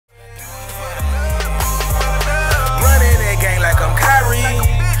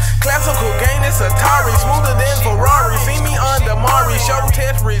Classical game, it's Atari, smoother than Ferrari. See me on the Mari, show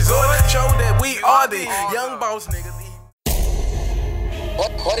test resort, show that we are the young boss niggas.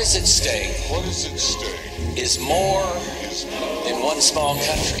 What is at stake? What is at stake is more than one small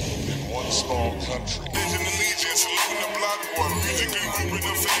country. Small country.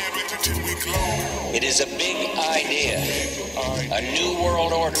 It is a big idea, a new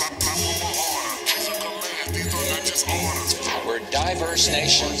world order, where diverse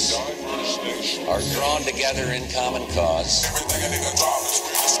nations are drawn together in common cause.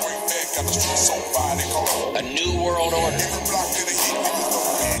 A new world order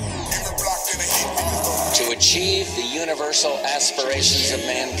to achieve the universal aspirations of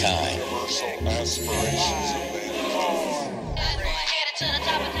mankind.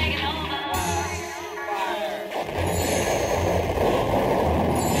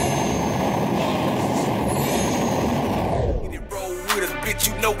 Bitch,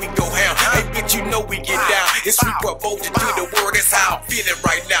 you know we go ham. Hey, bitch, you know we get down. It's sweep up over to the world. That's how I'm feeling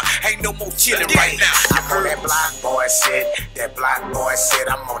right now. Ain't no more chilling right now. I'm on that Blocc Boi shit. That Blocc Boi shit.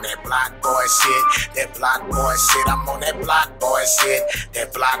 I'm on that Blocc Boi shit. That Blocc Boi shit. I'm on that Blocc Boi shit.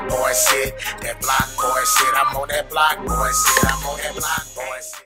 That Blocc Boi shit. That Blocc Boi shit. I'm on that Blocc Boi shit. I'm on that Blocc Boi shit.